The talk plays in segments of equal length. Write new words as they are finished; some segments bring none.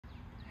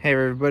Hey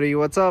everybody,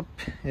 what's up?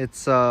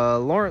 It's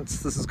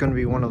Lawrence. This is going to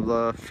be one of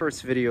the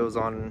first videos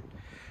on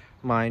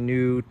my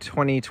new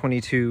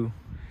 2022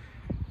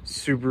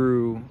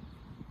 Subaru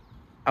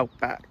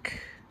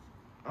Outback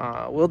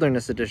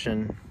Wilderness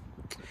Edition.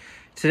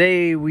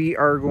 Today we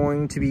are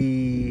going to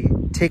be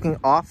taking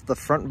off the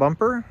front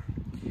bumper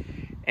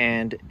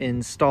and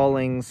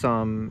installing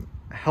some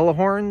Hella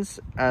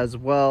Horns, as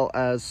well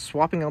as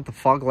swapping out the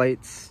fog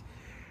lights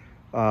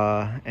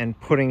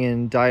and putting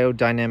in diode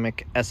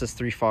dynamic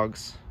SS3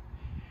 fogs.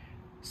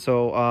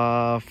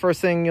 So first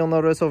thing you'll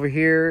notice over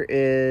here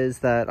is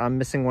that I'm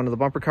missing one of the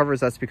bumper covers.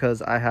 That's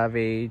because I have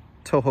a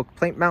tow hook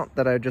plate mount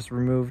that I just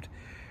removed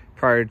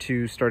prior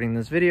to starting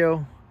this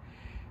video.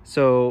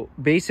 So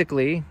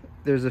basically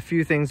there's a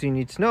few things you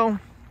need to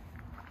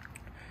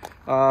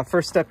know.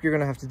 First step you're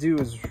gonna have to do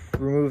is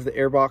remove the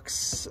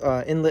airbox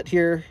inlet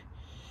here,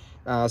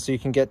 so you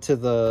can get to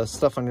the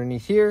stuff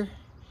underneath here.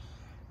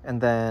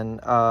 And then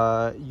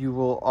you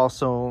will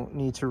also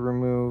need to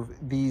remove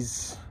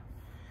these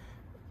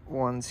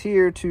ones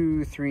here,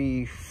 2,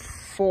 3,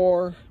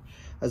 4,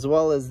 as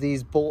well as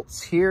these bolts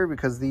here,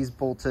 because these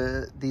bolt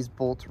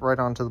right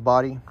onto the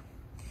body.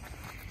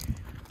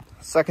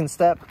 Second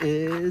step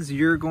is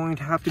you're going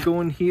to have to go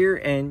in here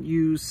and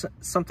use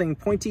something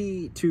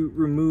pointy to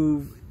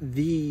remove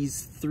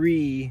these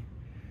 3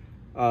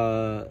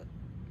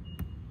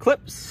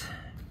 clips.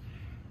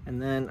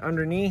 And then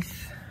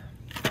underneath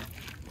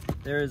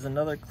there is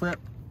another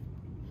clip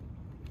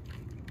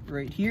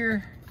right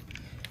here,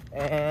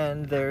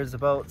 and there's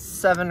about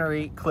 7 or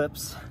 8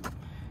 clips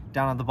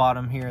down at the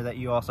bottom here that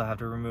you also have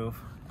to remove.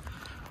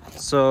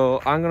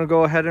 So I'm gonna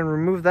go ahead and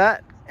remove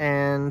that,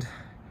 and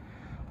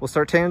we'll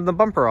start taking the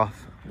bumper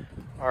off.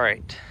 All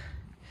right,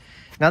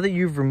 now that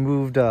you've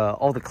removed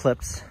all the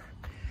clips,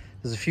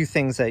 there's a few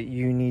things that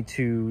you need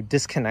to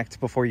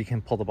disconnect before you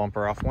can pull the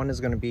bumper off. One is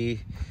going to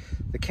be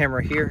the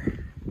camera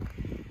here.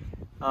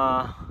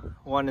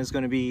 One is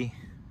going to be,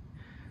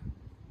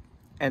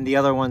 and the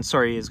other one,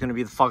 sorry, is going to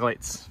be the fog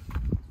lights.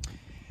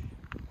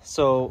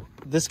 So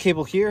this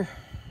cable here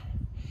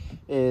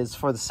is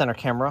for the center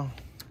camera.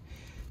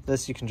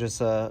 This you can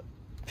just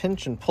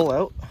pinch and pull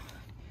out.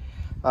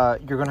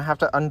 You're going to have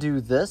to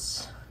undo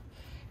this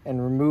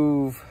and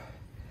remove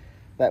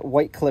that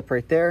white clip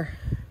right there.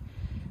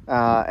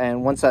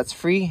 And once that's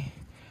free,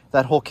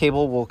 that whole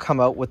cable will come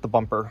out with the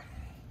bumper.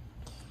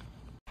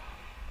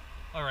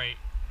 All right,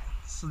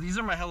 so these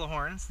are my Hella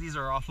Horns. These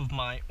are off of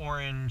my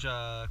orange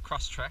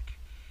Crosstrek.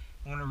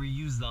 I'm going to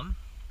reuse them.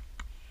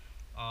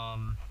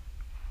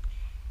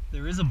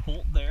 There is a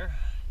bolt there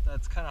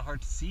that's kind of hard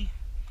to see,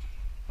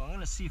 but I'm going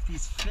to see if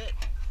these fit.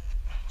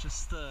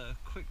 Just a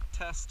quick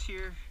test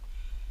here,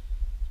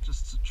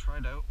 just to try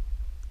it out.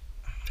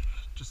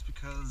 Just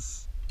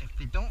because if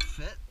they don't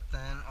fit,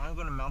 then I'm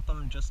going to mount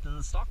them just in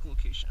the stock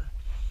location.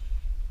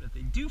 But if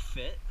they do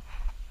fit,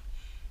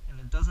 and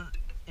it doesn't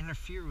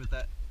interfere with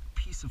that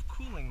piece of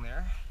cooling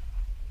there,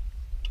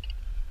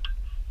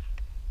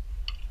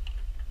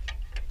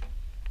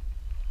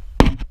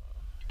 it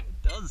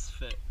does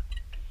fit.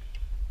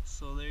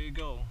 So there you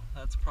go.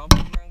 That's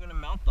probably where I'm going to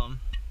mount them.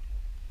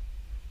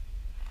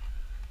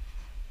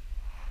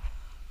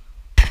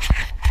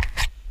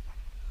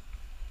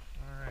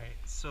 Alright,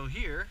 so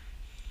here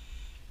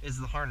is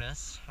the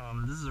harness.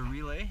 This is a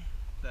relay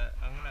that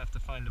I'm going to have to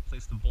find a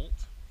place to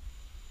bolt.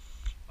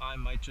 I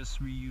might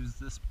just reuse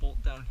this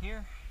bolt down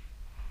here.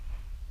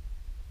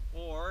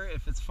 Or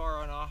if it's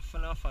far off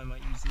enough, I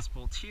might use this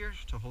bolt here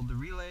to hold the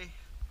relay.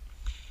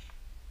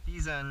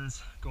 These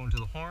ends go into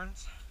the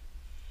horns.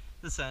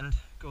 This end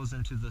goes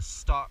into the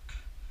stock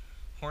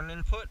horn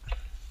input.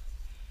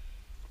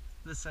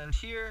 This end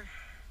here,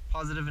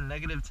 positive and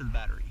negative to the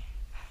battery.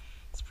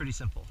 It's pretty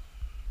simple.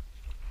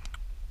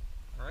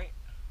 All right,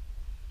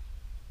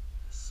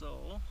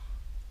 so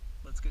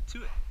let's get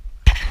to it.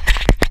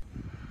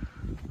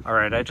 All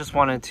right, I just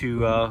wanted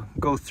to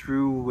go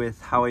through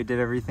with how I did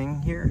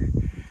everything here.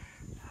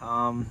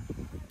 So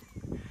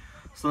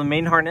the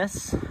main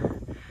harness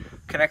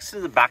connects to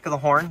the back of the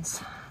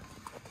horns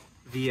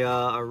via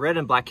a red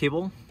and black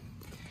cable.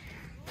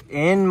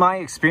 In my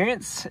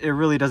experience, it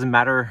really doesn't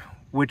matter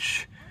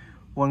which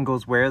one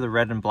goes where, the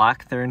red and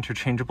black, they're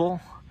interchangeable.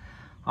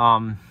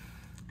 I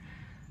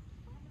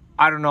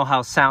don't know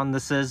how sound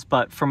this is,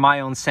 but for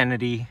my own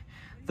sanity,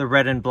 the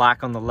red and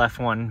black on the left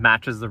one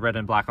matches the red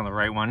and black on the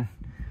right one.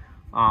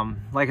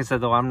 Like I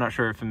said though, I'm not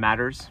sure if it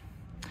matters.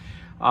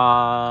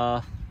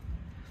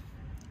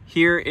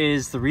 Here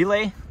is the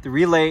relay. The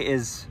relay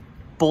is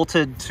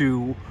bolted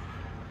to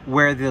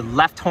where the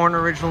left horn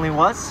originally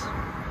was,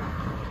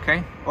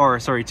 okay, or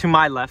sorry, to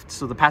my left,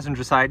 so the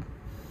passenger side,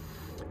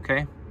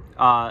 okay.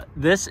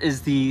 This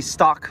is the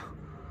stock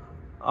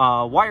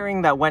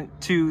wiring that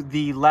went to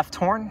the left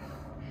horn,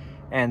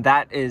 and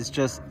that is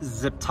just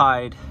zip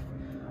tied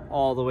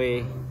all the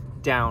way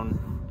down,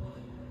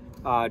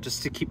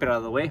 just to keep it out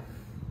of the way.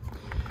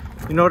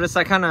 You notice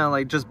I kind of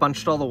like just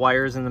bunched all the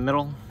wires in the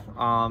middle,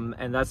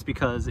 and that's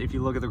because if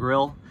you look at the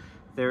grill,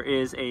 there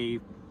is a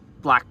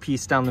black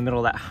piece down the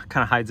middle that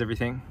kind of hides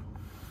everything.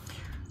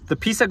 The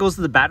piece that goes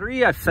to the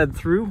battery I fed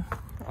through.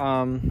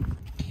 You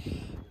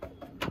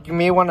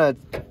may want to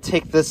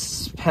take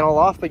this panel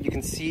off, but you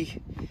can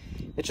see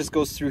it just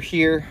goes through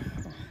here,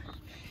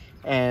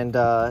 and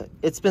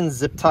it's been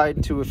zip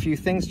tied to a few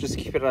things just to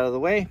keep it out of the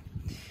way,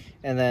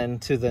 and then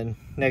to the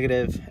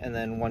negative, and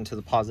then one to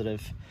the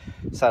positive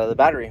side of the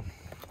battery.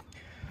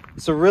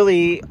 So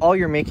really all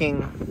you're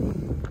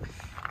making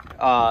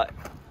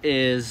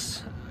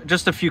is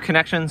just a few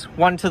connections.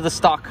 One to the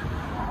stock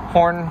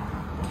horn.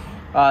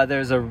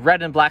 There's a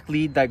red and black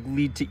lead that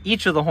lead to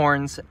each of the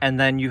horns, and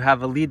then you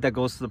have a lead that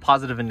goes to the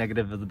positive and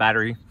negative of the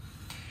battery.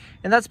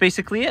 And that's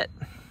basically it.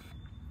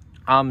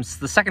 So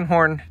the second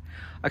horn,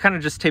 I kind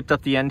of just taped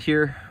up the end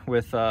here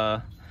with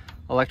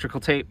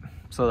electrical tape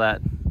so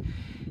that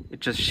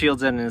it just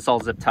shields it, and it's all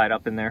zip tied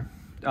up in there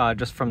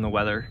just from the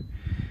weather.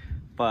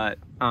 But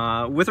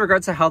with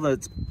regards to how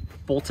that's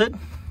bolted,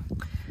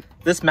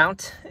 this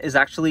mount is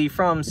actually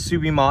from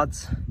Subi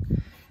Mods,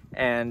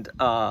 and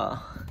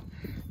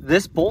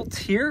this bolt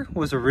here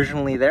was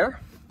originally there.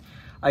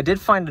 I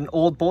did find an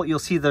old bolt. You'll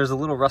see there's a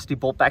little rusty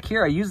bolt back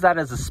here. I use that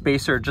as a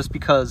spacer just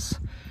because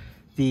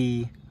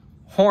the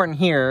horn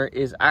here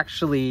is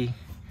actually,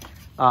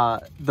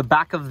 the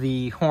back of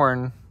the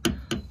horn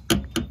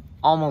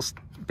almost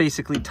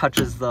basically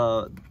touches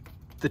the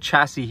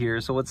chassis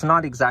here, so it's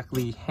not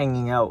exactly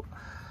hanging out.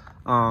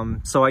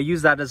 So I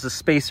use that as a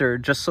spacer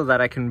just so that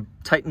I can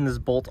tighten this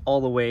bolt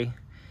all the way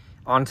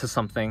onto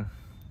something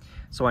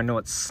so I know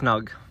it's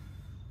snug.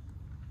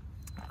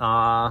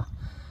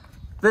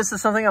 This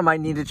is something I might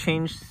need to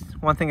change.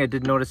 One thing I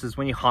did notice is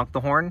when you honk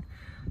the horn,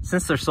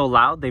 since they're so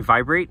loud, they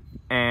vibrate,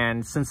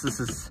 and since this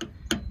is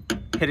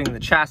hitting the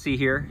chassis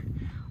here,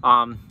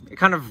 it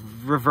kind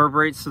of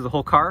reverberates through the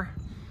whole car.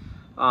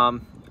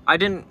 I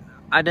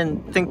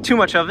didn't think too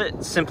much of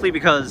it, simply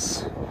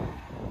because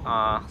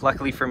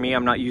luckily for me,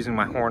 I'm not using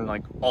my horn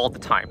like all the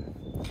time.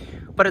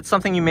 But it's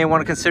something you may want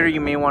to consider. You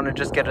may want to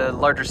just get a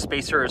larger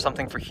spacer or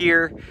something for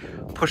here,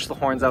 push the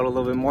horns out a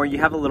little bit more. You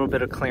have a little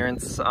bit of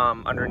clearance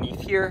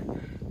underneath here.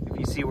 If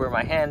you see where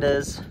my hand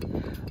is,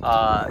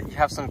 you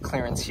have some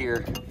clearance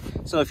here.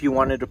 So if you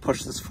wanted to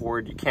push this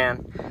forward, you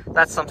can.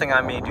 That's something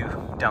I may do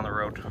down the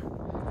road.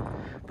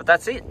 But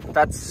that's it.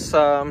 That's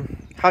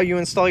how you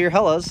install your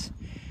Hellas.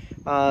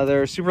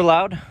 They're super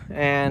loud,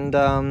 and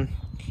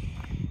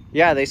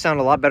yeah, they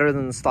sound a lot better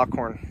than the stock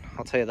horn,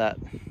 I'll tell you that.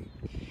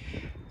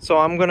 So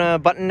I'm gonna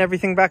button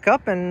everything back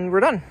up and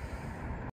we're done.